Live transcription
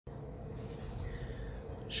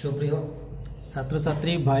সুপ্রিয়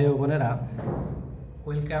ছাত্রছাত্রী ভাই ও বোনেরা,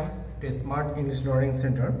 welcome to smart English learning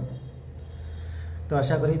centre. তো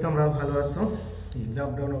আশা করি তোমরা ভালো আছো। এই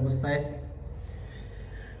লকডাউন অবস্থায়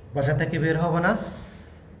বাসা থেকে বের হব না,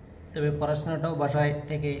 তবে পড়াশোনাটাও বাসায়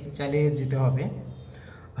থেকে চালিয়ে যেতে হবে।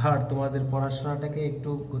 আর তোমাদের পড়াশোনাটাকে একটু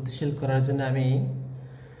গতিশীল করার জন্য আমি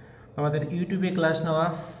আমাদের ইউটিউবে ক্লাস নেওয়া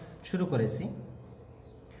শুরু করেছি।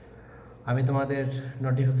 আমি তোমাদের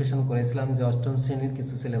নোটিফিকেশন করেছিলাম যে অষ্টম শ্রেণীর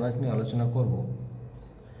কিছু সিলেবাস নিয়ে আলোচনা করব।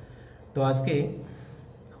 তো আজকে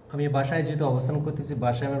আমি বাসায় যেহেতু অবস্থান করতেছি,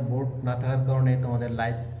 বাসায় আমার বোর্ড না থাকার কারণে তোমাদের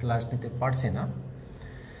লাইভ ক্লাস নিতে পারছি না।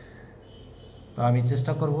 তো আমি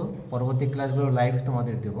চেষ্টা করব পরবর্তী ক্লাসগুলো লাইভ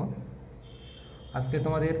তোমাদের দেব। আজকে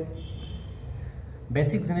তোমাদের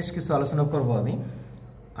বেসিক জিনিস কিছু আলোচনা করব।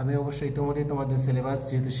 আমি অবশ্যই ইতিমধ্যেই তোমাদের সিলেবাস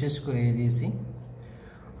যেহেতু শেষ করে দিয়েছি,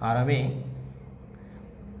 আর আমি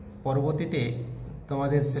পরবর্তীতে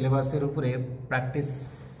তোমাদের সিলেবাসের উপরে প্র্যাকটিস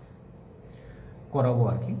করাবো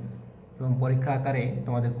আর কি, এবং পরীক্ষা আকারে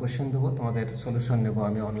তোমাদের কোশ্চেন দেবো, তোমাদের সলিউশন নেব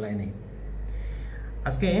আমি অনলাইনে।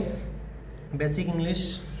 আজকে বেসিক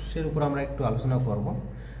ইংলিশের উপর আমরা একটু আলোচনা করব।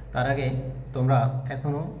 তার আগে তোমরা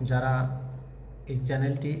এখনও যারা এই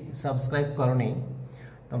চ্যানেলটি সাবস্ক্রাইব করোনি,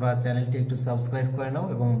 তোমরা চ্যানেলটি একটু সাবস্ক্রাইব করে নাও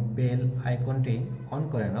এবং বেল আইকনটি অন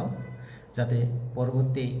করে নাও, যাতে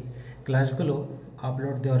পরবর্তী ক্লাসগুলো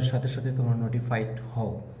আপলোড দেওয়ার সাথে সাথে তোমরা নোটিফাইড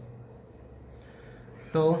হও।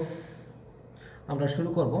 তো আমরা শুরু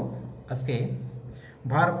করব আজকে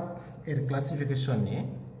ভার্ব এর ক্লাসিফিকেশন নিয়ে।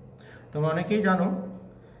 তোমরা অনেকেই জানো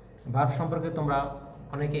ভার্ব সম্পর্কে, তোমরা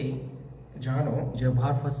অনেকেই জানো যে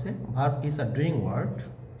ভার্ব হচ্ছে, verb is a doing word.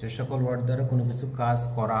 যে সকল ওয়ার্ড দ্বারা কোনো কিছু কাজ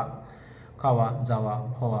করা, খাওয়া, যাওয়া,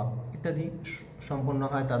 হওয়া ইত্যাদি সম্পন্ন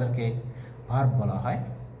হয় তাদেরকে ভার্ব বলা হয়।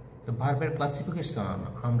 তো ভার্বের ক্লাসিফিকেশন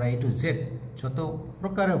আমরা A to Z যত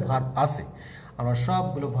প্রকারের ভার্ব আছে আমরা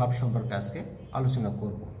সবগুলো ভার্ব সম্পর্কে আজকে আলোচনা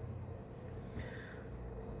করব।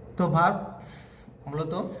 তো ভার্ব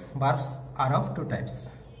মূলত verbs are of two types.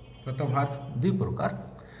 মূলত ভার্ব দুই প্রকার।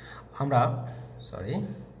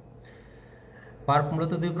 ভার্ব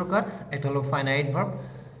মূলত দুই প্রকার। একটা হলো ফাইনাইট ভার্ব।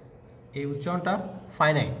 এই উচ্চারণটা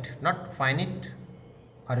finite, not finite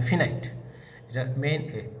R finite. এটা মেইন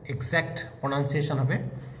এক্স্যাক্ট প্রনাউন্সিয়েশন হবে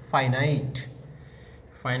ফাইনাইট,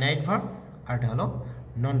 ফাইনাইট ভার্ব। আর এটা হলো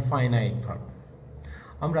নন ফাইনাইট ভার্ব।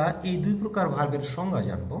 আমরা এই দুই প্রকার ভার্বের সংজ্ঞা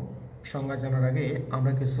জানবো। সংজ্ঞা জানার আগে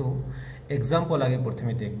আমরা কিছু এক্সাম্পল আগে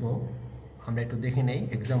প্রথমে দেখব। আমরা একটু দেখে নেই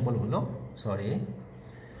এক্সাম্পলগুলো।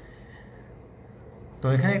 তো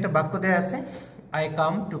এখানে একটা বাক্য দেওয়া আছে, I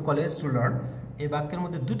come to college to learn. এই বাক্যের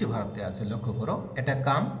মধ্যে দুটি ভার্ব দেওয়া আছে, লক্ষ্য করো। এটা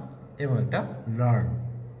কাম এবং একটা লার্ন।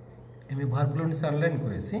 আমি ভার্বগুলো নিচে আনলাইন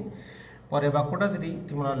করেছি। পরের বাক্যটা যদি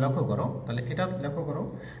তোমরা লক্ষ্য করো, তাহলে এটা লক্ষ্য করো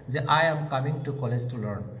যে I am coming to college to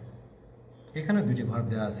learn. এখানে দুটি ভার্ব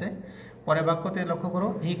দেওয়া আছে। পরের বাক্যতে লক্ষ্য করো,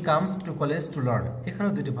 he comes to college to learn.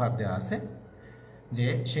 এখানেও দুটি ভার্ব দেওয়া আছে, যে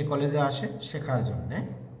সে কলেজে আসে শেখার জন্যে।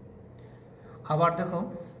 আবার দেখো,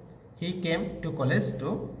 হি came to college to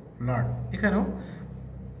learn. এখানেও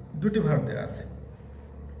দুটি ভার্ব দেওয়া আছে।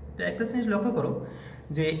 তো একটা জিনিস লক্ষ্য করো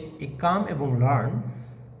যে এই কাম এবং লার্ন,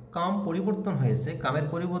 কাম পরিবর্তন হয়েছে, কামের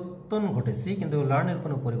পরিবর্তন ঘটেছে, কিন্তু লার্নের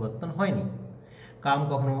কোনো পরিবর্তন হয়নি। কাম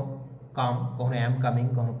কখনো অ্যাম কামিং,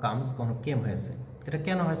 কখনো কামস, কখনো কেম হয়েছে। এটা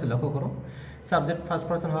কেন হয়েছে লক্ষ্য করো। সাবজেক্ট ফার্স্ট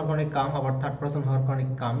পারসন হওয়ার কারণে কাম, আবার থার্ড পারসন হওয়ার কারণে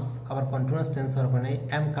কামস, আবার কন্টিনিউয়াস টেন্স হওয়ার কারণে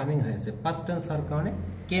অ্যাম কামিং হয়েছে, পাস্ট টেন্স হওয়ার কারণে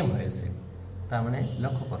কেম হয়েছে। তার মানে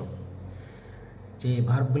লক্ষ্য করো যে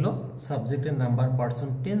ভার্বগুলো সাবজেক্টের নাম্বার, পারসন,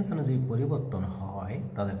 টেন্স অনুযায়ী পরিবর্তন হয়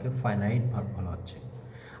তাদেরকে ফাইনাইট ভার্ব বলা হচ্ছে।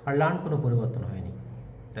 আর লার্ন কোনো পরিবর্তন হয়নি।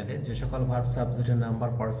 তাহলে যে সকল ভার্ব সাবজেক্টের নাম্বার,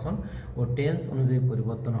 পারসন ও টেন্স অনুযায়ী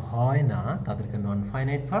পরিবর্তন হয় না তাদেরকে নন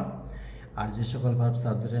ফাইনাইট ভার্ব। আর যে সকল ভার্ব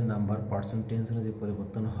সাবজেক্টের নাম্বার, পারসন, টেন্স অনুযায়ী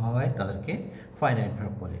পরিবর্তন হয় তাদেরকে ফাইনাইট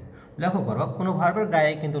ভার্ব বলে। লক্ষ্য করো, কোনো ভার্বের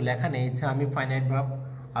গায়ে কিন্তু লেখা নেই যে আমি ফাইনাইট ভার্ব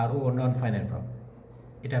আর ও নন ফাইনাইট ভার্ব।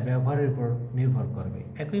 এটা ব্যবহারের উপর নির্ভর করবে।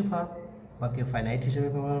 একই ভার্ব বাক্যে ফাইনাইট হিসেবে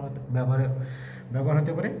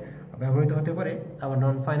ব্যবহৃত হতে পারে, আবার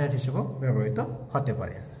নন ফাইনাইট হিসেবেও ব্যবহৃত হতে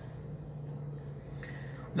পারে।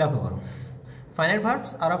 লক্ষ্য করো, finite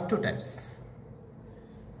verbs are of two types.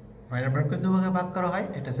 Finite ভার্বকে দুভাগে ভাগ করা হয়।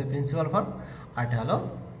 এটা হচ্ছে প্রিন্সিপাল ভার্ব, আর এটা হলো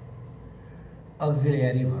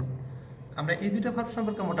অক্সিলিয়ারি ভার্ব। আমরা এই দুটো ভার্ব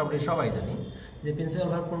সম্পর্কে মোটামুটি সবাই জানি যে প্রিন্সিপাল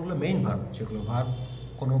ভার্ব কোনগুলো, মেইন ভার্ব, যেগুলো ভার্ব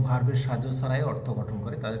কোনো ভার্বের সাহায্য ছাড়াই অর্থ গঠন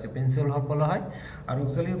করে তাদেরকে প্রিন্সিপাল ভার্ব বলা হয়। আর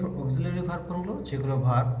অক্সিলিয়ারি ভার্ব কোনগুলো, যেগুলো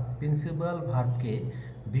ভার্ব প্রিন্সিপাল ভার্বকে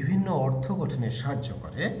বিভিন্ন অর্থ গঠনে সাহায্য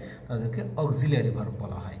করে তাদেরকে অক্সিলিয়ারি ভার্ব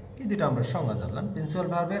বলা হয়। এই দুটো আমরা সংজ্ঞা জানলাম। প্রিন্সিপাল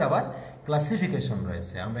ভার্বের আবার ক্লাসিফিকেশন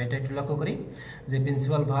রয়েছে। আমরা এটা একটু লক্ষ্য করি যে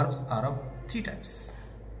principal verbs are of 3 types.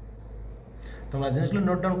 তোমরা জিনিসগুলো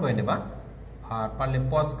নোট ডাউন করে নেবা, আর পারলে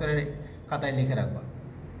পজ করে খাতায় লিখে রাখবা।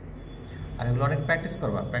 আর এগুলো অনেক প্র্যাকটিস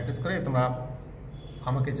করবা, প্র্যাকটিস করে তোমরা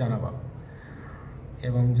আমাকে জানাবা।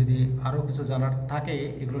 এবং যদি আরও কিছু জানার থাকে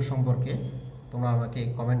এগুলো সম্পর্কে তোমরা আমাকে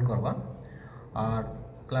কমেন্ট করবা। আর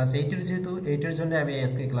ক্লাস 8-এর যেহেতু 8-এর জন্য আমি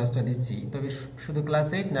আজকে ক্লাসটা দিচ্ছি, তবে শুধু ক্লাস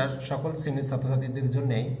 8 না, সকল শ্রেণীর ছাত্রছাত্রীদের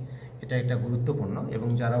জন্যই এটা একটা গুরুত্বপূর্ণ, এবং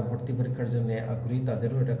যারা ভর্তি পরীক্ষার জন্য আগ্রহী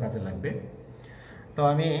তাদেরও এটা কাজে লাগবে। তো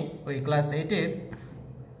আমি ওই ক্লাস 8-এর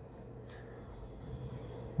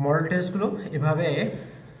মডেল টেস্টগুলো এভাবে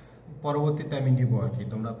পরবর্তীতে আমি নিব আর কি,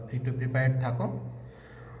 তোমরা একটু প্রিপেয়ার্ড থাকো।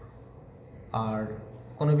 আর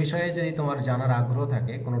কোনো বিষয়ে যদি তোমার জানার আগ্রহ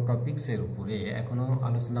থাকে, কোনো টপিক্সের উপরে এখনও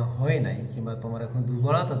আলোচনা হয় নাই, কিংবা তোমার এখন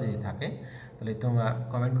দুর্বলতা যদি থাকে, তাহলে তোমরা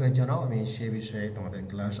কমেন্ট করে জানাও, আমি সে বিষয়ে তোমাদের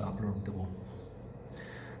ক্লাস আপলোড দেব।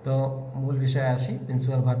 তো মূল বিষয়ে আসি।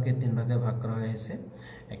 প্রিন্সিপাল ভার্বকে 3 ভাগে ভাগ করা হয়েছে।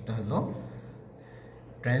 একটা হলো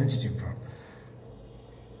ট্রানজিটিভ ভার্ব,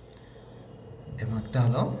 এবং একটা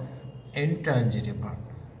হলো ইনট্রানজিটিভ ভার্ব,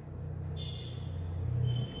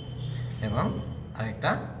 এবং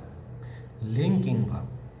আরেকটা লিঙ্কিং ভার্ব।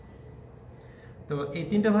 তো এই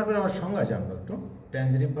 3টা ভার্বের আমার সংজ্ঞা জানবো একটু।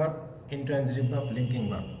 Transitive verb, intransitive verb, linking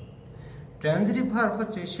verb. Transitive verb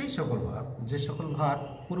হচ্ছে সেই সকল ভার্ব, যে সকল ভার্ব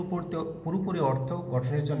পুরোপুরি অর্থ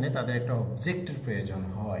গঠনের জন্য তাদের একটা অবজেক্টের প্রয়োজন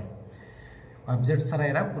হয়। অবজেক্ট ছাড়া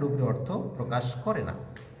এরা পুরোপুরি অর্থ প্রকাশ করে না,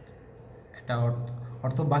 একটা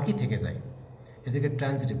অর্থ বাকি থেকে যায়, এদিকে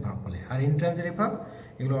ট্রানজিটিভ ভার্ব বলে। আর ইনট্রানজিটিভ ভার্ব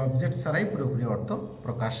এগুলো অবজেক্ট ছাড়াই পুরোপুরি অর্থ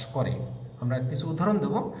প্রকাশ করে। আমরা কিছু উদাহরণ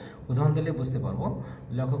দেবো, উদাহরণ দিলে বুঝতে পারবো।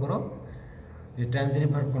 লক্ষ্য করো যে ট্রানজিটিভ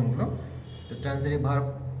ভার্ব কোনগুলো। তো ট্রানজিটিভ ভার্ব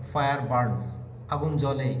ফায়ার বার্নস, আগুন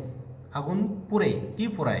জ্বলে, আগুন পুড়ে, কি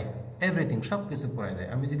পোড়ায়, এভরিথিং, সব কিছু পোড়ায় দেয়।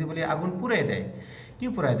 আমি যদি বলি আগুন পুড়াই দেয়, কি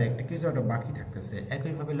পোড়ায় দেয়, একটা কিছু একটা বাকি থাকতেছে।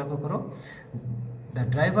 একইভাবে লক্ষ্য করো, the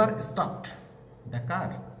driver stopped the car,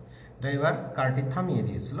 driver কারটি থামিয়ে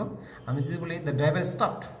দিয়েছিল। আমি যদি বলি দ্য ড্রাইভার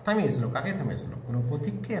স্টপড, থামিয়েছিল, কাকে থামিয়েছিল, কোনো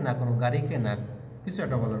পথিককে না কোনো গাড়িকে না, কিছু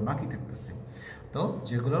একটা বলার বাকি থাকতেছে। তো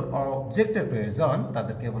যেগুলোর অবজেক্টের প্রয়োজন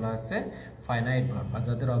তাদেরকে বলা হচ্ছে ফাইনাইট ভার্ব, আর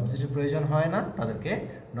যাদের অবজেক্টের প্রয়োজন হয় না তাদেরকে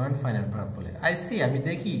নন ফাইনাইট ভার্ব বলে। আই সি, আমি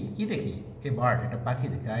দেখি, কি দেখি, এ বার্ড, একটা পাখি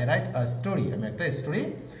দেখি। আই রাইট আ স্টোরি, আমি একটা স্টোরি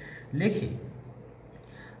লিখি।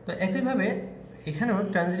 তো একইভাবে এখানেও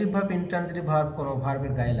ট্রানজিটিভ ভার্ব, ইনট্রানজিটিভ ভার্ব কোনো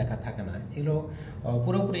ভার্বের গায়ে লেখা থাকে না, এগুলো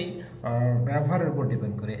পুরোপুরি ব্যবহারের উপর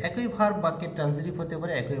ডিপেন্ড করে। একই ভার্ব বাক্যে ট্রানজিটিভ হতে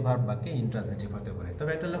পারে, একই ভার্ব বাক্যে ইনট্রানজিটিভ হতে পারে। তবে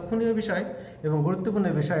একটা লক্ষণীয় বিষয় এবং গুরুত্বপূর্ণ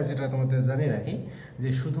বিষয় যেটা তোমাদের জানিয়ে রাখি, যে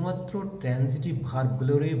শুধুমাত্র ট্রানজিটিভ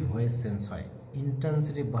ভার্বগুলোরই ভয়েস চেঞ্জ হয়,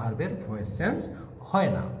 ইনট্রানজিটিভ ভার্বের ভয়েস চেঞ্জ হয়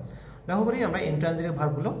না। লক্ষ্য করি আমরা ইনট্রানজিটিভ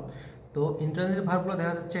ভার্বগুলো। তো ইনট্রানজিটিভ ভার্বগুলো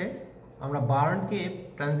দেখা যাচ্ছে আমরা বার্নকে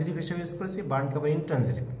ট্রানজিটিভ হিসেবে ইউজ করেছি, বার্নকে আবার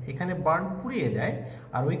ইনট্রানজিটিভ। এখানে বার্ন পুড়িয়ে দেয়,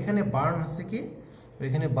 আর ওইখানে বার্ন হচ্ছে কি,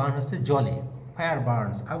 ওইখানে বার্ন হচ্ছে জলে, ফায়ার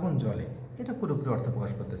বার্নস, আগুন জলে, এটা পুরোপুরি অর্থ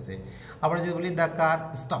প্রকাশ করতেছে। আবার যদি বলি দ্য কার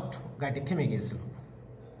স্টপড, গাড়িটি থেমে গিয়েছিল,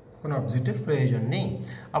 কোনো অবজেক্টের প্রয়োজন নেই।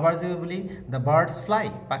 আবার যদি বলি দ্য বার্ডস ফ্লাই,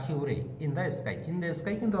 পাখি উড়ে, in the sky, in the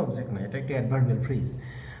sky কিন্তু অবজেক্ট নয়, এটা একটি অ্যাডভার্বিয়াল ফ্রেজ।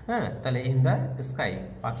 হ্যাঁ, তাহলে ইন দ্য স্কাই,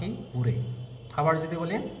 পাখি উড়ে। আবার যদি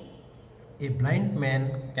বলি a blind man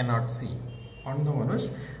cannot C, অন্ধ মানুষ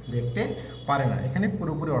দেখতে পারে না, এখানে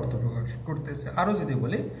পুরোপুরি অর্থ প্রকাশ করতেছে। আরও যদি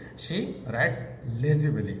বলি সে রাইটস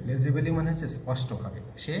লেজিবেলি, লেজিবেলি মানে হচ্ছে স্পষ্টভাবে,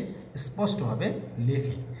 সে স্পষ্টভাবে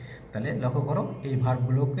লেখে। তাহলে লক্ষ্য করো এই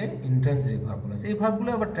ভার্বগুলোকে ইনট্রানজিটিভ ভার্ব বলা হচ্ছে। এই ভার্বগুলো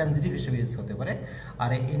আবার ট্রানজিটিভ হিসেবে ইউজ হতে পারে, আর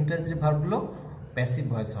এই ইনট্রানজিটিভ ভার্বগুলো প্যাসিভ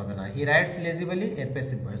ভয়েস হবে না। হি রাইটস লেজিবেলি, এর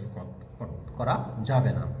প্যাসিভ ভয়েস করা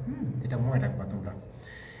যাবে না, এটা মনে রাখবা তোমরা।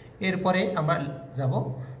 এরপরে আমরা যাব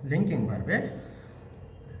লিঙ্কিং ভার্বে।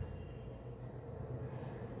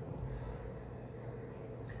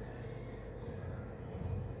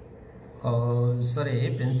 সরি,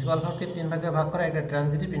 প্রিন্সিপাল ভার্বকে 3 ভাগে ভাগ করা, একটা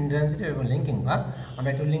ট্রানজিটিভ, ইনট্রানজিটিভ এবং লিঙ্কিং ভার্ব। আমরা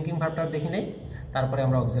একটু লিঙ্কিং ভার্বটা দেখি নেই, তারপরে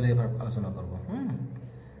আমরা অক্সিলারি ভার্ব আলোচনা করব।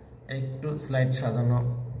 একটু স্লাইড সাজানো,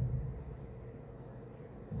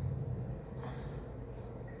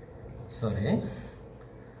 সরি।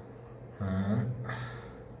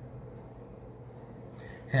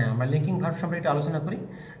 হ্যাঁ, আমরা লিঙ্কিং ভার্ব সম্পর্কে একটু আলোচনা করি,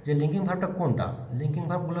 যে লিঙ্কিং ভার্বটা কোনটা। লিঙ্কিং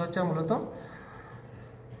ভার্বগুলো হচ্ছে মূলত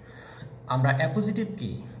আমরা অ্যাপোজিটিভ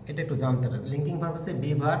কি এটা একটু জানতে হবে। লিঙ্কিং ভার্ব হচ্ছে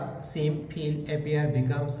be verb, SIM, feel, appear,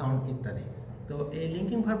 become, sound ইত্যাদি। তো এই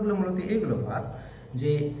লিঙ্কিং ভার্বগুলো মূলত এইগুলো ভার্ব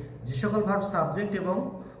যে সকল ভার্ব সাবজেক্ট এবং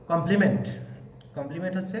কমপ্লিমেন্ট।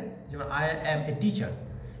 কমপ্লিমেন্ট হচ্ছে যেমন আই অ্যাম এ টিচার,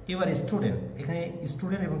 এবার স্টুডেন্ট, এখানে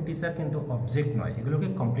স্টুডেন্ট এবং টিচার কিন্তু অবজেক্ট নয়, এগুলোকে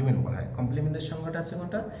কমপ্লিমেন্ট বলা হয়। কমপ্লিমেন্টের সংজ্ঞাটা আছে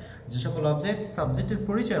কোনটা, যে সকল অবজেক্ট সাবজেক্টের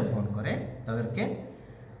পরিচয় বহন করে তাদেরকে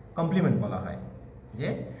কমপ্লিমেন্ট বলা হয়। যে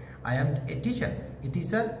I am a teacher, a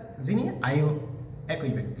teacher যিনি, আইও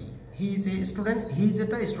একই ব্যক্তি, হি ইজ এ স্টুডেন্ট, হি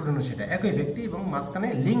যেটা স্টুডেন্টও সেটা একই ব্যক্তি, এবং মাঝখানে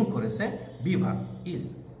লিঙ্ক করেছে বি ভার্ব ইজ,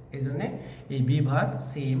 এই জন্য এই be verb,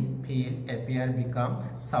 SIM, feel, appear, become,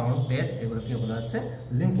 sound, test এগুলোকে বলা আছে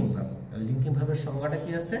লিঙ্কিং ভার্ব। লিঙ্কিং ভার্বের সংজ্ঞাটা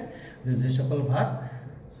কি আছে, যে সকল ভার্ব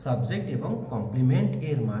সাবজেক্ট এবং কমপ্লিমেন্ট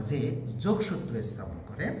এর মাঝে যোগসূত্র স্থাপন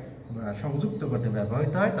করে বা সংযুক্ত করতে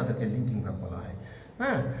ব্যবহৃত হয় তাদেরকে লিঙ্কিং ভার্ব বলা হয়।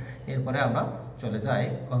 হ্যাঁ, এরপরে আমরা চলে যাই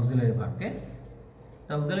অক্সিলারি ভার্বকে।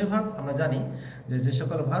 অক্সিলারি ভার্ব আমরা জানি যে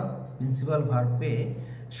সকল ভার্ব প্রিন্সিপাল ভার্বকে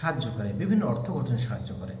সাহায্য করে, বিভিন্ন অর্থ গঠনে সাহায্য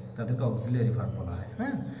করে, তাদেরকে অক্সিলারি ভার্ব বলা হয়।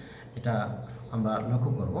 হ্যাঁ, এটা আমরা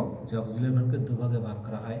লক্ষ্য করব যে অক্সিলারি ভার্বকে দুভাগে ভাগ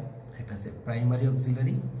করা হয়, একটা হচ্ছে প্রাইমারি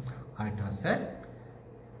অক্সিলারি আর একটা হচ্ছে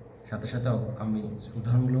সাথে সাথে আমি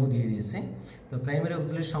উদাহরণগুলোও দিয়ে দিয়েছি। তো প্রাইমারি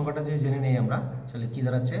অক্সিলারি সংখ্যাটা যদি জেনে নেই আমরা, তাহলে কী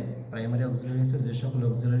দাঁড়াচ্ছে, প্রাইমারি অক্সিলারি হচ্ছে যে সকল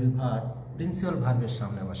অক্সিলারি ভার্ব প্রিন্সিপাল ভার্বের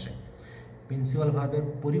সামনে বসে, প্রিন্সিপাল ভার্বের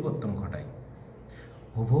পরিবর্তন ঘটায়।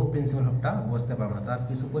 হুবহু প্রিন্সিপাল ভার্বটা বসতে পারবে না, তার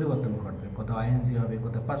কিছু পরিবর্তন ঘটবে, কোথাও আইএনজি হবে,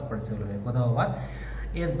 কোথাও পাস্ট পার্টিসিপল হবে, কোথাও আবার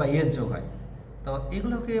এস বা এস যোগ হয়। তো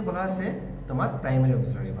এগুলোকে বলা আছে তোমার প্রাইমারি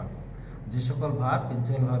অক্সিলারি ভার্ব। যে সকল ভার্ব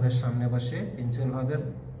প্রিন্সিপাল ভার্বের সামনে বসে প্রিন্সিপাল ভার্বের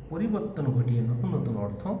পরিবর্তন ঘটিয়ে নতুন নতুন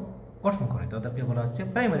অর্থ গঠন করে তাদেরকে বলা হচ্ছে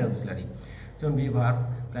প্রাইমারি অক্সিলারি। যেমন বি ভার্ব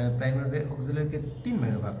প্রাইমারি অক্সিলারিকে তিন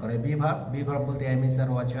ভাগে ভাগ করে। বি ভার্ব বলতে M is R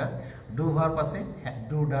watch R, do verb আছে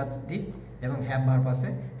ডু ডাজ ডিড, এবং হ্যাভ ভার্ব আছে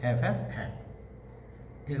হ্যাভ হ্যাজ হ্যাড।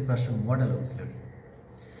 এরপর আসে মডেল অক্সিলারি।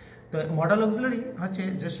 তো মডেল অক্সিলারি হচ্ছে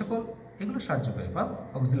যে সকল এগুলো সাহায্য করে ভার্ব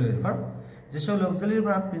অক্সিলারি ভার্ব, যে সকল অক্সিলারি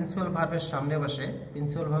ভার্ব প্রিন্সিপাল ভার্বের সামনে বসে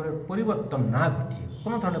প্রিন্সিপাল ভার্বের পরিবর্তন না ঘটিয়ে,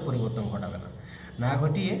 কোনো ধরনের পরিবর্তন ঘটাবে না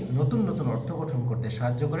ঘটিয়ে নতুন নতুন অর্থ গঠন করতে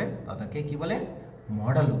সাহায্য করে তাদেরকে কি বলে,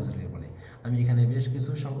 মডেল অক্সিলারি বলে। আমি এখানে বেশ কিছু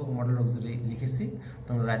সংখ্যক মডেল অক্সিলারি লিখেছি,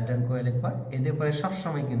 তোমরা রাইট ডাউন করে লিখবা। এদের পরে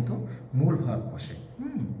সবসময় কিন্তু মূল ভার্ব বসে।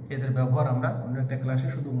 এদের ব্যবহার আমরা অন্য একটা ক্লাসে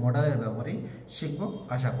শুধু মডেলের ব্যবহারেই শিখবো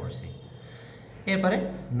আশা করছি। এরপরে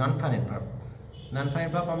non finite verb. Non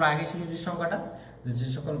finite verb আমরা আগে শিখেছি সংখ্যাটা, যে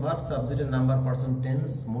সকল ভার্ব সাবজেক্টের নাম্বার, পার্সন,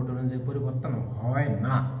 টেন্স, মোড অনুযায়ী পরিবর্তন হয়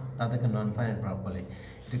না তাদেরকে নন ফাইনাইট ভার্ব বলে।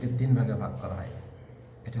 এটাকে তিন ভাগে ভাগ করা হয়,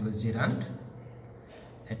 এটা হলো জিরান্ড,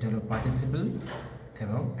 এটা হলো পার্টিসিপল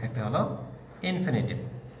এবং একটা হলো ইনফিনিটিভ।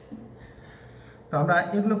 তো আমরা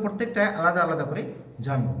এগুলো প্রত্যেকটা আলাদা আলাদা করে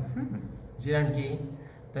জানবো। জিরান্ড কি,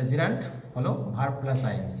 তো জিরান্ড হলো ভার্ব প্লাস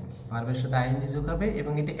আইএনজি, ভার্বের সাথে আইএনজি যোগ হবে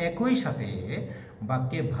এবং এটি একই সাথে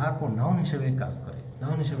বাক্যে ভার্ব ও নাউন হিসেবে কাজ করে,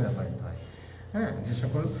 নাউন হিসেবে ব্যবহৃত হয়। হ্যাঁ, যে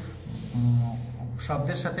সকল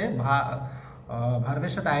শব্দের সাথে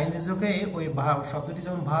ভার্বের সাথে আইএনজি যোগে ওই শব্দটি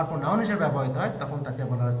যখন ভার্ব ও নাউন হিসেবে ব্যবহৃত হয় তখন তাকে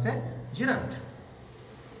বলা হচ্ছে জিরান্ড।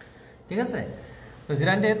 ঠিক আছে, তো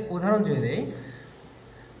জিরান্ডের উদাহরণ যদি দেই,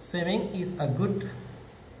 swimming is a good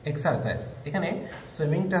exercise. এখানে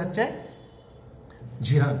সুইমিংটা হচ্ছে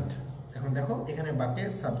জিরান্ড। এখন দেখো এখানে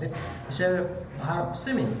বাক্যের সাবজেক্ট হিসেবে ভার্ব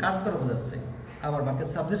সুইমিং কাজ করে বোঝাচ্ছে, আবার বাক্যের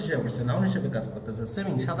সাবজেক্ট হিসেবে বসছে, নাউন হিসেবে কাজ করতেছে।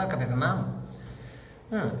 সুইমিং সাঁতার কাটা একটা নাম।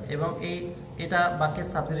 হ্যাঁ, এবং এটা বাক্যের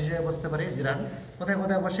সাবজেক্ট হিসেবে বসতে পারে জিরান্ড। কোথায়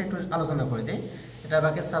কোথায় বসে একটু আলোচনা করে দিই। এটা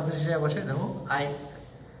বাক্যের সাবজেক্ট হিসেবে বসে, দেখো I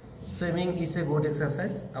swimming is a good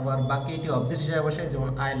exercise. আবার বাকি এটি অবজেক্ট হিসেবে বসে, যেমন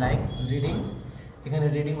আই লাইক রিডিং, এখানে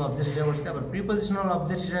রিডিং অবজেক্ট হিসেবে বসছে। আবার প্রিপোজিশনাল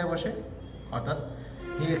অবজেক্ট হিসেবে বসে, অর্থাৎ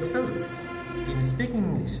হি এক্সেলস ইন স্পিকিং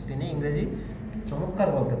ইংলিশ, তিনি ইংরেজি চমৎকার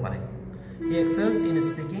বলতে পারে। হি এক্সেলস ইন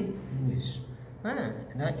স্পিকিং ইংলিশ। হ্যাঁ,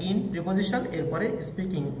 ইন প্রিপোজিশন, এরপরে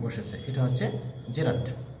স্পিকিং বসেছে, এটা হচ্ছে জেরান্ড।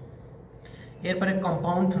 এরপরে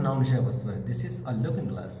কম্পাউন্ড নাউন হিসেবে বসতে পারে, this is a looking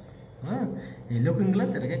glass. হ্যাঁ, এই লুকিং গ্লাস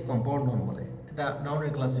এটাকে কম্পাউন্ড নাউন বলে। এটা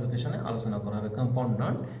নাউনের ক্লাসিফিকেশনে আলোচনা করা হবে কম্পাউন্ড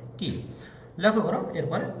নাউন কি। লক্ষ্য করো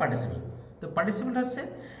এরপরে পার্টিসিপল। তো পার্টিসিপল হচ্ছে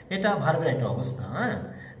এটা ভার্বের একটা অবস্থা। হ্যাঁ,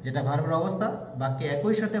 যেটা ভার্বের অবস্থা বাক্যে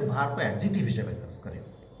একই সাথে ভার্ব অ্যাডজেক্টিভ হিসেবে কাজ করে।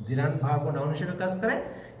 জিরান্ড ভার্ব নাউন হিসেবে কাজ করে,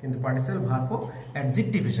 কিন্তু পার্টিসিপল ভার্ব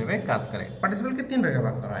অ্যাডজেক্টিভ হিসেবে কাজ করে। পার্টিসিপলকে তিন ভাগে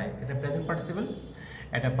ভাগ করা হয়, এটা প্রেজেন্ট পার্টিসিপল,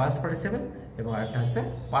 এটা পাস্ট পার্টিসিপল এবং একটা হচ্ছে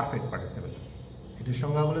পারফেক্ট পার্টিসিপল। এটির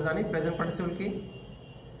সংজ্ঞাগুলো জানি। প্রেজেন্ট পার্টিসিপল কি,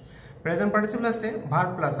 প্রেজেন্ট পার্টিসিপল আছে ভার্ব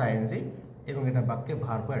প্লাস আইএনজি এবং এটা বাক্যে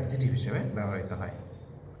ভার্ব অ্যাডজেক্টিভ হিসেবে ব্যবহৃত হয়।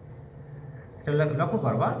 এটা লক্ষ্য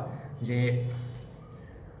করবা যে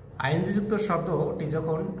আইএনজি যুক্ত শব্দটি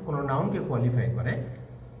যখন কোনো নাউনকে কোয়ালিফাই করে,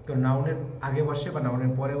 তো নাউনের আগে বসে বা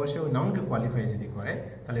নাউনের পরে বসে ওই নাউনকে কোয়ালিফাই যদি করে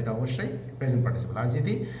তাহলে এটা অবশ্যই প্রেজেন্ট পার্টিসিপল। আর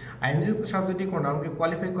যদি আইএনজি যুক্ত শব্দটি কোনো নাউনকে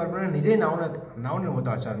কোয়ালিফাই করবে না, নিজেই নাউনের মতো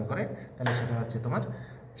আচরণ করে, তাহলে সেটা হচ্ছে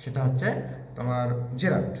তোমার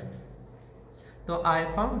জেরান্ড। তো I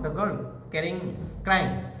found the girl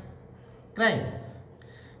crying,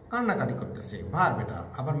 কান্নাকাটি করতেছে, ভার্ব এটা।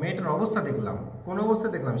 আবার মেয়েটার অবস্থা দেখলাম, কোন অবস্থা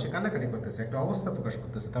দেখলাম, সে কান্নাকাটি করতেছে, একটা অবস্থা প্রকাশ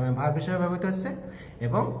করতেছে, তার মানে ভার্ব হিসেবে ব্যবহৃত হচ্ছে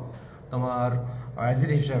এবং তোমার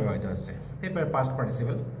অ্যাডজেক্টিভ হিসেবে ব্যবহৃত হচ্ছে। এরপরে পাস্ট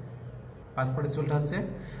পার্টিসিপলটা হচ্ছে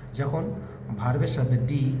যখন ভার্বের সাথে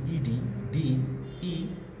ডি, ইডি, ডি, ই,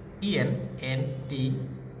 ইএন, এন, টি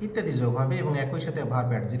ইত্যাদি যোগ হবে এবং একই সাথে ভার্ব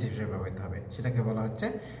অ্যাডজেক্টিভ হিসেবে ব্যবহৃত হবে, সেটাকে বলা হচ্ছে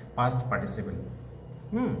পাস্ট পার্টিসিপল।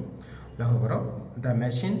 লক্ষ্য করো, the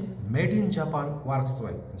machine made in Japan works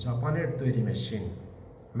well. জাপানের তৈরি মেশিন,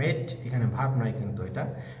 মেড এখানে ভার্ব নয় কিন্তু এটা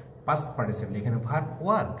পাস্ট পার্টিসিপল, এখানে ভার্ব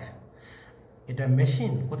ওয়ার্ক। এটা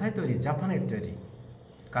মেশিন কোথায় তৈরি? জাপানের তৈরি,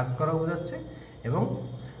 কাজ করা বোঝাচ্ছে। এবং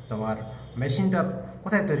তোমার মেশিনটা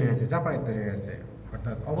কোথায় তৈরি হয়েছে? জাপানে তৈরি হয়েছে,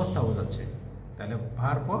 অর্থাৎ অবস্থা বোঝাচ্ছে। তাহলে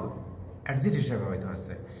ভার্ব অ্যাডজেক্টিভ হিসেবে ব্যবহৃত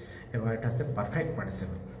হচ্ছে। এবং এটা হচ্ছে পারফেক্ট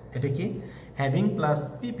পার্টিসিপল। এটা কি? Having plus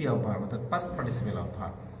PP of verb, অর্থাৎ পাস্ট পার্টিসিপল অফ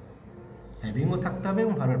ভার্ব। হ্যাভিংও থাকতে হবে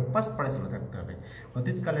এবং ভার্বের পাস্ট পার্টিসিপল থাকতে হবে।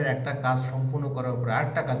 অতীতকালের একটা কাজ সম্পূর্ণ করার উপরে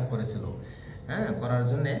আরেকটা কাজ করেছিল, করার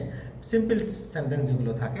জন্য সিম্পল সেন্টেন্স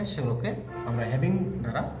যেগুলো থাকে সেগুলোকে আমরা হ্যাভিং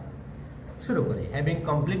দ্বারা শুরু করি। Having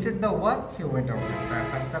completed the work he went out.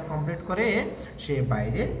 কাজটা কমপ্লিট করে সে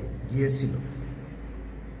বাইরে গিয়েছিল।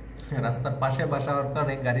 রাস্তার পাশে বাসার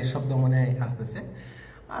কারণে গাড়ির শব্দ মনে আসতেছে,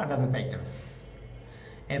 আর ডাজন্ট ম্যাটার।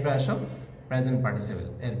 এরপর আসো প্রেজেন্ট পার্টিসিপল,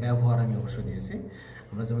 এর ব্যবহার আমি অবশ্যই দিয়েছি।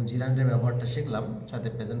 আমরা যেমন জিরান্ডের ব্যবহারটা শিখলাম, সাথে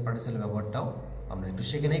প্রেজেন্ট পার্টিসিপল ব্যবহারটাও আমরা একটু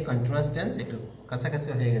শিখে নেই। কন্টিনিউয়াস টেন্স একটু কাছাকাছি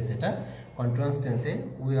হয়ে গেছে এটা। কন্টিনিউয়াস টেন্সে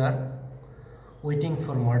we are waiting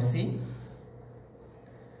for mercy,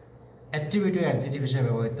 activity adjective হিসেবে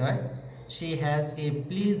ব্যবহৃত হয়। She has a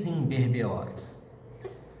pleasing behaviour.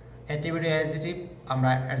 Activity adjective আমরা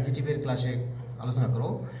অ্যাডজেক্টিভের ক্লাসে আলোচনা করব।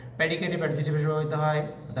 প্রেডিকেটিভ অ্যাডজেক্টিভ হিসেবে ব্যবহৃত হয়।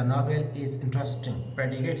 The novel is interesting,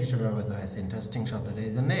 predicate হিসেবে ব্যবহৃত হয় ইন্টারেস্টিং শব্দটা,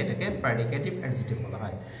 এই জন্য এটাকে প্রেডিকেটিভ অ্যাডজেক্টিভ বলা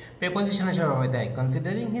হয়। প্রিপোজিশন হিসেবে ব্যবহৃত হয়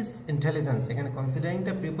কনসিডারিং হিজ ইন্টেলিজেন্স, এখানে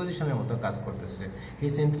কনসিডারিংটা প্রিপোজিশনের মতো কাজ করতেছে।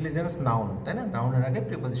 হিজ ইন্টেলিজেন্স নাউন, তাই না? নাউনের আগে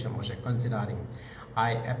প্রিপোজিশন বসে, considering.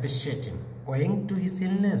 I appreciate him. Owing to his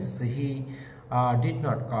illness, he did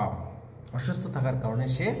not come. অসুস্থ থাকার কারণে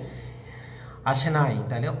সে আসে নাই।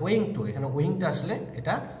 তাহলে ওয়িং টু, এখানে ওয়িংটা আসলে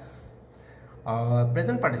এটা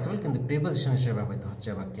প্রেজেন্ট পার্টিসিপল কিন্তু প্রিপোজিশন হিসেবে ব্যবহৃত হচ্ছে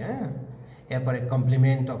বাক্যে। এরপরে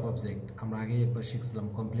কমপ্লিমেন্ট অফ অবজেক্ট, আমরা আগে একবার শিখছিলাম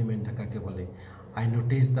কমপ্লিমেন্ট কাকে বলে। I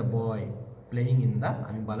notice the boy playing in the,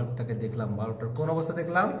 আমি বালকটাকে দেখলাম, বালকটার কোন অবস্থা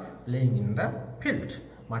দেখলাম? প্লেয়িং ইন দ্য ফিল্ড,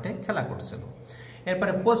 মাঠে খেলা করছিল।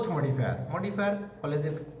 এরপরে পোস্ট মডিফায়ার, মডিফায়ার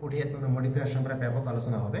কলেজের উঠিয়ে মডিফায়ার সম্পর্কে ব্যাপক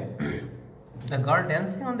আলোচনা হবে। The girl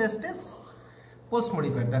dancing on the stage, post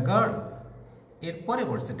modifier. The girl এর পরে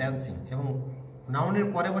বসছে ড্যান্সিং, এবং নাউনের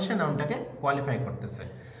পরে বসে নাউনটাকে কোয়ালিফাই করতেছে।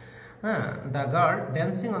 The girl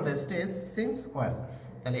dancing on the stage sings well.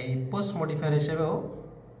 তাহলে এই পোস্ট মডিফায়ার হিসেবেও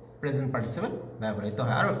প্রেজেন্ট পার্টিসিপল ব্যবহৃত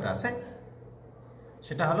হয়। আরও একটা আছে,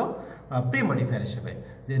 সেটা হলো প্রি মডিফায়ার হিসেবে,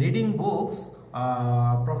 যে reading books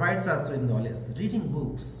provides us with knowledge. Reading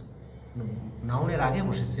books নাউনের আগে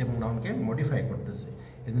বসেছে এবং নাউনকে মডিফাই করতেছে,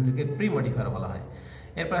 এই জন্য প্রি মডিফায়ার বলা হয়।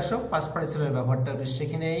 এরপর আসো পাস্ট পার্টিসিপলের ব্যবহারটা একটু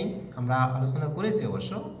শিখে নেই। আমরা আলোচনা করেছি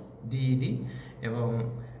অবশ্য ডিইডি, এবং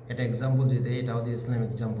এটা এক্সাম্পল যদি দেয়, এটাও দিয়েছিলাম,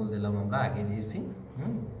 এক্সাম্পল দিলাম, আমরা আগে দিয়েছি।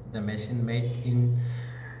 The machine made in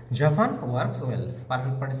Japan works well.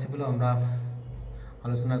 Perfect পার্টিসিপলও আমরা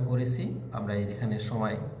আলোচনা করেছি। আমরা এখানে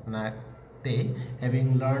সময় না তে having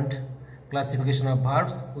learned classification of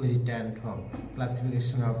verbs we returned home.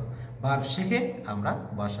 Classification of verb শিখে আমরা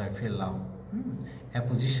বাসায় ফিরলাম।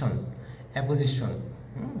 Apposition, apposition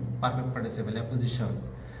perfect participle apposition.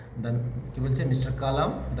 দেন কি বলছে? Mister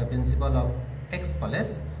Kalam the principal of x college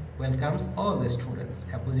welcomes all the students.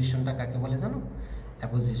 অ্যাপোজিশনটা কাকে বলে জানো?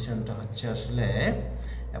 অ্যাপোজিশনটা হচ্ছে আসলে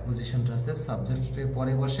সাবজেক্টের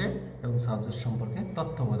পরে বসে এবং সাবজেক্ট সম্পর্কে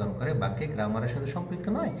তথ্য প্রদান করে, বাক্যে গ্রামারের সাথে সম্পৃক্ত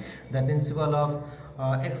নয়। The principal of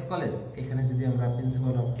x college, এখানে যদি আমরা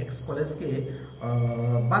প্রিন্সিপাল অফ এক্স কলেজকে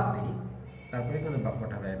বাদ দিই, তারপরে কিন্তু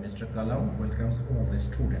বাক্যটা হবে mister Kalam welcomes all the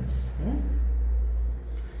students.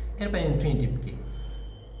 এরপর ইনফিনিটিভ কি?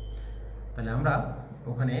 তাহলে আমরা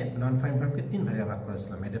ওখানে নন ফাইন ভার্বকে তিন ভাগে ভাগ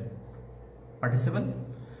করেছিলাম। এটা পার্টিসিপল,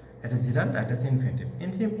 এটা জিরান্ড, এটা হচ্ছে ইনফিনিটিভ।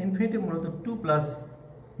 ইনফিনিটিভ মূলত টু প্লাস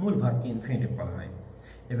মূল ভার্বকে ইনফিনিটিভ বলা হয়,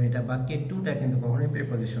 এবং এটা বাক্যে টুটা কিন্তু কখনোই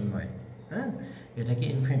প্রিপোজিশন নয়। এটাকে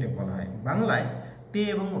ইনফিনিটিভ বলা হয়। বাংলায় তে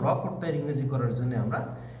এবং র প্রত্যয়ের ইংরেজি করার জন্য আমরা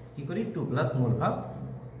কি করি? টু প্লাস মূল ভার্ব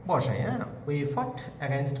বসাই। উই ফট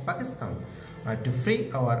against Pakistan two free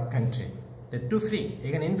our country. Two free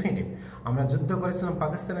এখানে ইনফিনিটিভ, আমরা যুদ্ধ করেছিলাম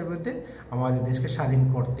পাকিস্তানের বিরুদ্ধে আমাদের দেশকে স্বাধীন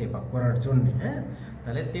করতে বা করার জন্যে।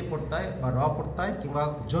 তাহলে তে প্রত্যয় বা র প্রত্যয় কিংবা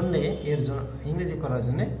জন্যে, এর জন্য ইংরেজি করার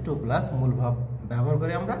জন্য টু প্লাস মূল ভার্ব ব্যবহার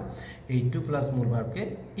করে আমরা। এই টু প্লাস মূল ভার্বকে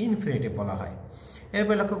ইনফিনিটিভ বলা হয়।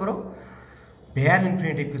 এরপর লক্ষ্য করো, বেয়ার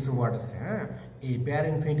ইনফিনিটিভ কিছু ওয়ার্ড আছে। এই বেয়ার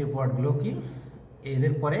ইনফিনিটিভ ওয়ার্ডগুলো কি?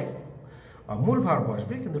 এদের পরে মূল ভার্ব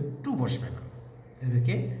বসবে কিন্তু টু বসবে না,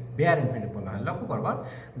 এদেরকে বেয়ার ইনফিনিটিভ বলা হয়। লক্ষ্য করবা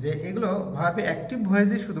যে এগুলো ভার্বে অ্যাক্টিভ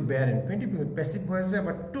ভয়েসে শুধু বেয়ার ইনফিনিটিভ, কিন্তু প্যাসিভ ভয়েসে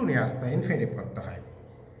আবার টু নিয়ে আসতে হয়, ইনফিনিটিভ করতে হয়।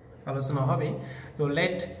 আলোচনা হবে। তো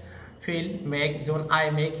লেট, ফিল, মেক, যেমন I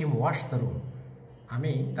make him wash the room,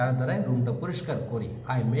 আমি তার দ্বারা রুমটা পরিষ্কার করি।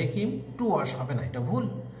 I make him to wash হবে না, এটা ভুল।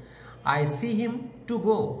 I see him to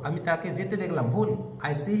go, আমি তাকে যেতে দেখলাম, ভুল,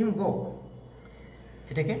 আই সি হিম গো।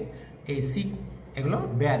 এটাকে এই সি, এগুলো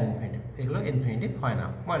বেয়ার ইনফিনিটিভ, এগুলো ইনফিনিটিভ হয় না,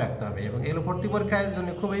 মনে রাখতে হবে। এবং এগুলো ভর্তি পরীক্ষার জন্য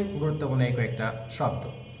খুবই গুরুত্বপূর্ণ এই কয়েকটা শব্দ।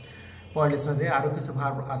 পরের লিসনে যে আরও কিছু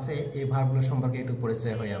ভার্ব আছে, এই ভার্বগুলো সম্পর্কে একটু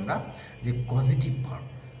পরিচয় হই আমরা। যে পজিটিভ ভার্ব,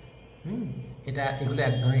 এটা এগুলো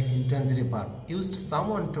এক ধরনের intransitive verb, used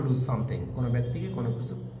someone to do something, কোনো ব্যক্তিকে কোনো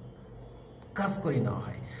কিছু কাজ করে নেওয়া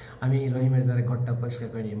হয়। আমি রহিমের দ্বারা ঘরটা পরিষ্কার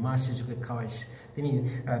করে নিই, মা শিশুকে খাওয়াইস, তিনি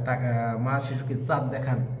মা শিশুকে চাঁদ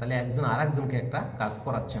দেখান, তাহলে একজন আর একজনকে একটা কাজ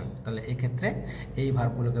করাচ্ছেন, তাহলে এই ক্ষেত্রে এই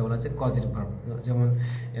ভার্বগুলোকে বলা হচ্ছে পজিটিভ ভার্ব। যেমন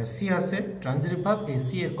সি আছে ট্রানজিটিভ ভার্ব, এই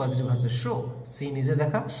সি এর পজিটিভ আছে শো, সি নিজে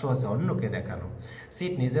দেখা, শো আছে অন্যকে দেখানো,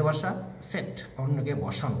 সিট নিজে বসা, সেট অন্যকে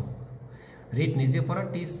বসানো, রিড নিজে পড়া,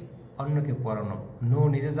 টিচ অন্যকে পড়ানো, নো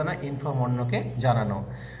নিজে জানা, ইনফর্ম অন্যকে জানানো।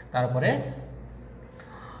 তারপরে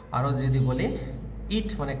আরও যদি বলি ইট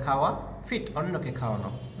মানে খাওয়া, ফিট অন্যকে খাওয়ানো।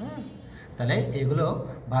 তাহলে এগুলো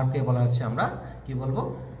ভার্বকে বলা হচ্ছে আমরা কি বলবো,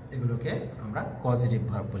 এগুলোকে আমরা পজিটিভ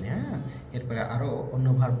ভার্ব বলি। এরপরে আরও অন্য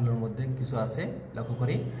ভার্বগুলোর মধ্যে কিছু আছে, লক্ষ্য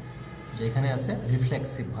করি যে এখানে আছে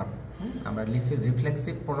রিফ্লেক্সিভ ভার্ব। আমরা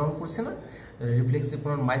রিফ্লেক্সিভ প্রোনাউন করছি না, রিফ্লেক্সিভ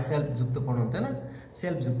প্রোনাউন মাই সেলফ যুক্ত প্রোনাউন, তাই না,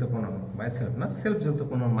 সেলফ যুক্ত প্রোনাউন, মাই সেলফ না, সেলফ যুক্ত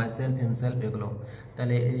প্রোনাউন, মাই সেলফ, হিমসেলফ, এগুলো।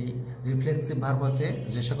 তাহলে এই রিফ্লেক্সিভ ভার্ব আছে,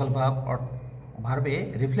 যে সকল ভার্বে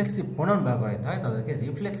রিফ্লেক্সিভ প্রোনাউন ব্যবহৃত হয় তাদেরকে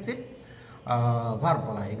রিফ্লেক্সিভ ভার্ব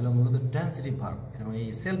বলা হয়। এগুলো মূলত ট্রান্সিটিভ ভার্ব। এবং এই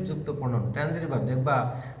সেলফ যুক্ত প্রোনাউন ট্রান্সিটিভ ভার্ব দেখবা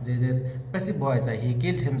যে এদের প্যাসিভ ভয়েস হয়, হি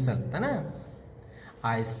কিল্ড হিমসেলফ, তাই না,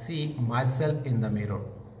 I C my self in the mirror,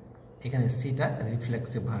 এখানে সিটা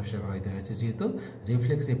রিফ্লেক্সিভ ভার্ব হিসেবে ব্যবহৃত হয়েছে, যেহেতু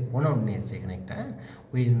রিফ্লেক্সিভ প্রোনাউন নিয়েছে এখানে একটা।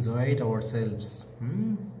 উই এনজয়েড আওয়ার সেলফস,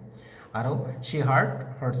 আরও শি হার্ট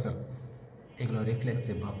হারসেলফ, এগুলো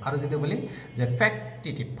রিফ্লেক্সিভ ভার্ব। আরও যদি বলি যে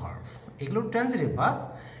ফ্যাক্টিটিভ ভার্ব, এগুলো ট্রানজিটিভ ভার্ব।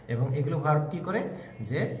 এবং এগুলো ভার্ব কি করে,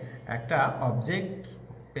 যে একটা অবজেক্ট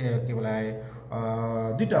কি বলা হয়,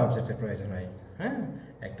 দুইটা অবজেক্টের প্রয়োজন হয়।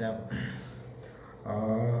 একটা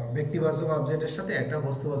ব্যক্তিবাচক অবজেক্টের সাথে একটা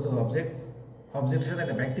বস্তুবাচক অবজেক্টের সাথে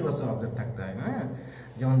একটা ব্যক্তিবাচক অবজেক্ট থাকতে হয়।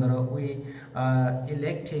 যেমন ধরো উই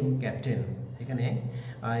ইলেক্ট হিম ক্যাপ্টেন, এখানে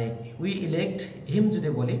উই ইলেক্ট হিম যদি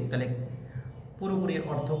বলি তাহলে পুরোপুরি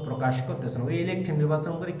অর্থ প্রকাশ করতেছে না। উই ইলেক্ট হিম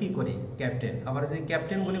নির্বাচন করে কি করি, ক্যাপ্টেন। আবার যদি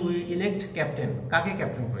ক্যাপ্টেন বলি উই ইলেক্ট ক্যাপ্টেন, কাকে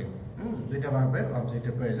ক্যাপ্টেন করি, দুইটা ভার্বের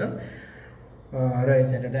অবজেক্টের প্রয়োজন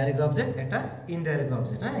রয়েছে, একটা ডাইরেক্ট অবজেক্ট, একটা ইনডাইরেক্ট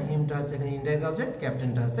অবজেক্ট। হিমটা হচ্ছে এখানে ইনডাইরেক্ট অবজেক্ট,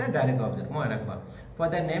 ক্যাপ্টেনটা হচ্ছে ডাইরেক্ট অবজেক্ট, মনে রাখবা। For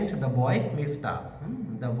the named the boy Mifta,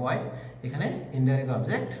 the boy এখানে ইনডাইরেক্ট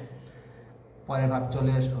অবজেক্ট। পরের ভার্ব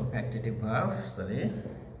চলে আসবো ফ্যাক্টিটিভ ভার্ব, সরি।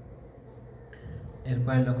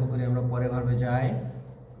 এরপরে লক্ষ্য করি আমরা পরের ভার্বে যাই,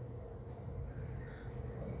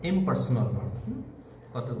 ইম্পার্সোনাল ভার্ব,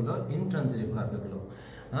 কতগুলো ইনট্রানজিটিভ ভার্ব এগুলো।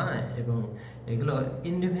 এবং এগুলো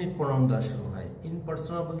ইনডেফিনিট প্রোনাউন দ্বারা শুরু হয়।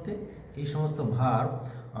 ইম্পার্সোনাল বলতে এই সমস্ত ভার্ব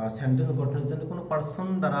সেন্টেন্স গঠনের জন্য কোনো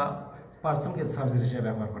পার্সনকে সাবজেক্ট হিসেবে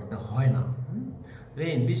ব্যবহার করতে হয় না।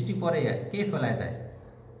 রেইন বৃষ্টি পরে কে ফেলায় দেয়,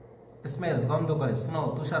 স্মেলস গন্ধ করে, স্নো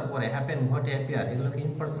তুষার পরে, হ্যাপেন ঘটে, অ্যাপিয়ার, এগুলোকে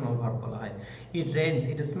ইম্পার্সোনাল ভার্ব বলা হয়। ইট রেইনস,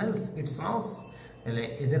 ইট স্মেলস, ইট স্নোস, তাহলে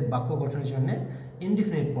এদের বাক্য গঠনের জন্য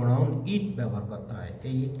ইনডিফিনিট প্রোনাউন ইট ব্যবহার করতে হয়।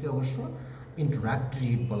 এই ইটকে অবশ্য ইন্টারঅ্যাক্টরি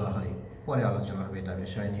ইট বলা হয়, পরে আলোচনা হবে এটা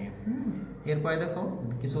বিষয় নিয়ে। এরপরে দেখো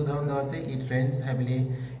কিছু উদাহরণ দেওয়া আছে, it rains heavily,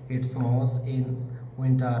 it স্নোস in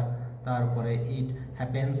winter, তারপরে ইট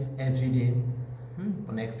হ্যাপেন্স এভরিডে।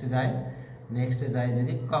 নেক্সটে যায়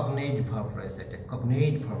যদি কগনেট ভার্ব রয়েছে, এটা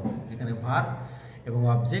কগনেট ভার্ব, এখানে ভার্ব এবং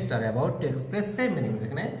object R about to express same meanings.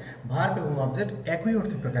 এখানে ভার্ব এবং অবজেক্ট একই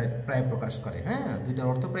অর্থ প্রায় প্রকাশ করে, দুইটার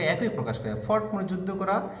অর্থ প্রায় একই প্রকাশ করে। ফট মানে যুদ্ধ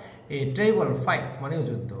করা, এই ট্রেবল ফাইট মানেও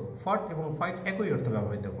যুদ্ধ, ফট এবং ফাইট একই অর্থ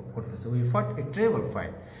ব্যবহৃত করতেছে। উই ফট এ treble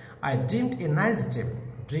fight, I dreamed a nice dream,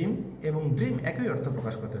 dream এবং ড্রিম একই অর্থ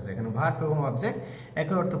প্রকাশ করতেছে। এখানে ভার্ব এবং অবজেক্ট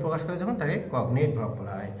একই অর্থ প্রকাশ করে যখন তাকে কগনেট ভার্ব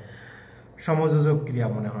বলা হয়। সমযোজক ক্রিয়া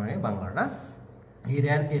মনে হয় বাংলাটা। He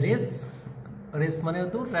ran a race, race মানে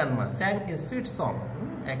দূর, র্যান মানে স্যাং এ সুইট সং,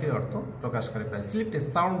 একই অর্থ প্রকাশ করে প্রায়। Slip a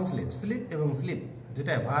sound sleep, slip এবং স্লিপ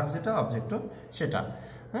যেটা ভার্ব যেটা অবজেক্ট সেটা।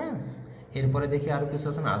 এরপরে দেখি আরও কিছু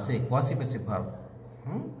আছে না, আছে quasi passive verb.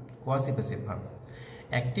 Quasi passive verb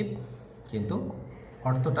active কিন্তু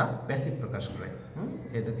অর্থটা প্যাসিভ প্রকাশ করে,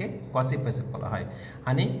 এদেরকে কোয়াসি প্যাসিভ বলা হয়।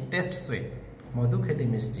 হানি টেস্ট সুইট, মধু খেতে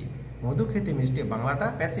মিষ্টি, মধু খেতে মিষ্টি বাংলাটা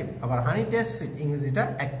প্যাসিভ, আবার হানি টেস্ট সুইট ইংরেজিটা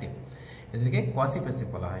অ্যাক্টিভ, এদেরকে কোয়াসি প্যাসিভ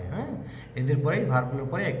বলা হয়। এদের পরে ভার্বগুলোর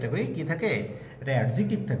পরে একটা করে কি থাকে, এটা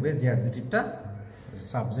অ্যাডজেক্টিভ থাকবে, যে অ্যাডজেক্টিভটা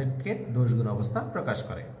সাবজেক্টকে দোষগুণ অবস্থা প্রকাশ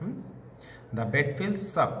করে। The bed feels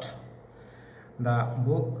soft, the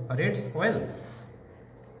book reads well.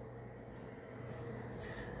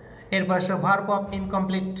 এরপর ভার্ব অফ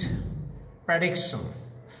ইনকমপ্লিট প্রেডিকশন,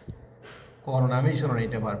 কখনো নামই শোনো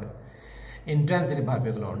এটা ভার্বে। ইন্ট্রান্সিটিভ ভার্ব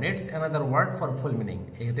এগুলো। নেটস another word for full meaning,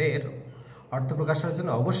 এদের অর্থ প্রকাশের জন্য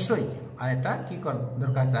অবশ্যই আরেকটা কি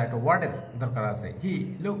দরকার আছে, আরেকটা ওয়ার্ডের দরকার আছে। He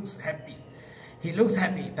looks happy, he looks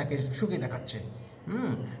happy, তাকে সুখী দেখাচ্ছে।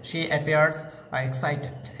 শি অ্যাপিয়ার্স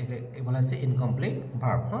এক্সাইটেড, এগুলো হচ্ছে ইনকমপ্লিট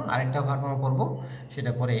ভার্ব। হ্যাঁ, আরেকটা ভার্ব আমরা করবো,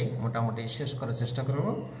 সেটা পরে মোটামুটি শেষ করার চেষ্টা করব।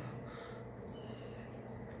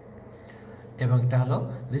 এবং এটা হলো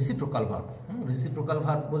রিসিপ্রোকাল ভার্ব। রিসিপ্রোকাল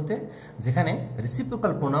ভার্ব বলতে যেখানে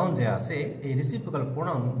রিসিপ্রোকাল প্রোনাউন যে আছে, এই রিসিপ্রোকাল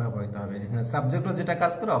প্রোনাউন ব্যবহৃত হবে, যেখানে সাবজেক্টও যেটা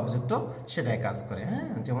কাজ করে অবজেক্টও সেটাই কাজ করে। হ্যাঁ,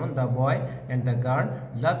 যেমন the boy and the girl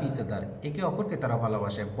love each other, একে অপরকে তারা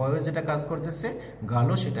ভালোবাসে। বয়ও যেটা কাজ করতেছে,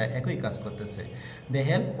 গার্লও সেটা একই কাজ করতেছে। দে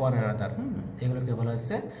হেল্প ওয়ান অ্যানাদার, এগুলোকে বলা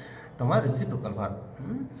হচ্ছে তোমার রিসিপ্রোকাল ভার্ব।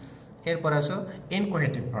 এরপর আসো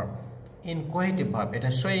ইনকোহেটিভ ভার্ব। ইনকোহেটিভ ভার্ব এটা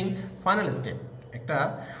শোয়িং ফাইনাল স্টেপ, একটা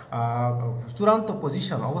চূড়ান্ত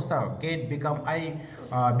পজিশন অবস্থা। Gate become, I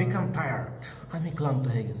become tired, আমি ক্লান্ত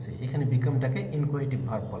হয়ে গেছি। এখানে বিকামটাকে ইনকোহেটিভ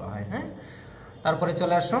ভার্ব বলা হয়। হ্যাঁ, তারপরে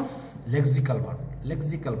চলে আসো lexical verb.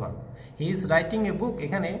 Lexical verb, he is writing এ বুক,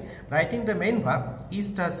 এখানে রাইটিংটা মেইন ভার্ব,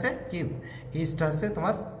 ইজটা হচ্ছে কি, ইজটা হচ্ছে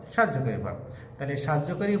তোমার সাহায্যকারী ভার্ব। তাহলে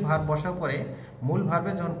সাহায্যকারী ভার্ব বসার পরে মূল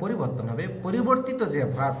ভার্বে যখন পরিবর্তন হবে, পরিবর্তিত যে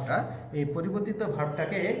ভার্বটা, এই পরিবর্তিত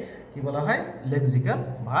ভার্বটাকে কি বলা হয়, লেক্সিক্যাল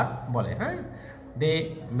ভার্ব বলে। হ্যাঁ, দে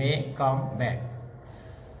মে কাম ব্যাক।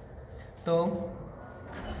 তো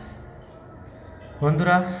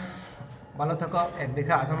বন্ধুরা ভালো থাকো,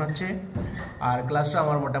 একদিকে আসান হচ্ছে, আর ক্লাসটা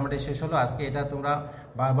আমার মোটামুটি শেষ হলো আজকে। এটা তোমরা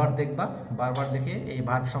বারবার দেখবা, বারবার দেখে এই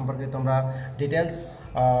ভার্ব সম্পর্কে তোমরা ডিটেলস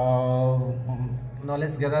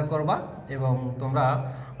নলেজ গ্যাদার করবা, এবং তোমরা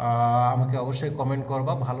আমাকে অবশ্যই কমেন্ট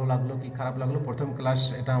করবা ভালো লাগলো কি খারাপ লাগলো। প্রথম ক্লাস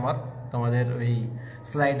এটা আমার তোমাদের ওই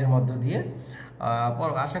স্লাইডের মধ্য দিয়ে।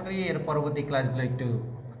 আশা করি এর পরবর্তী ক্লাসগুলো একটু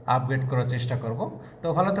আপগ্রেড করার চেষ্টা করব। তো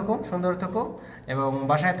ভালো থাকো, সুন্দর থাকো, এবং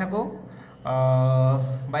বাসায় থাকো,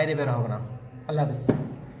 বাইরে বের হবে না। আল্লাহ হাফিজ।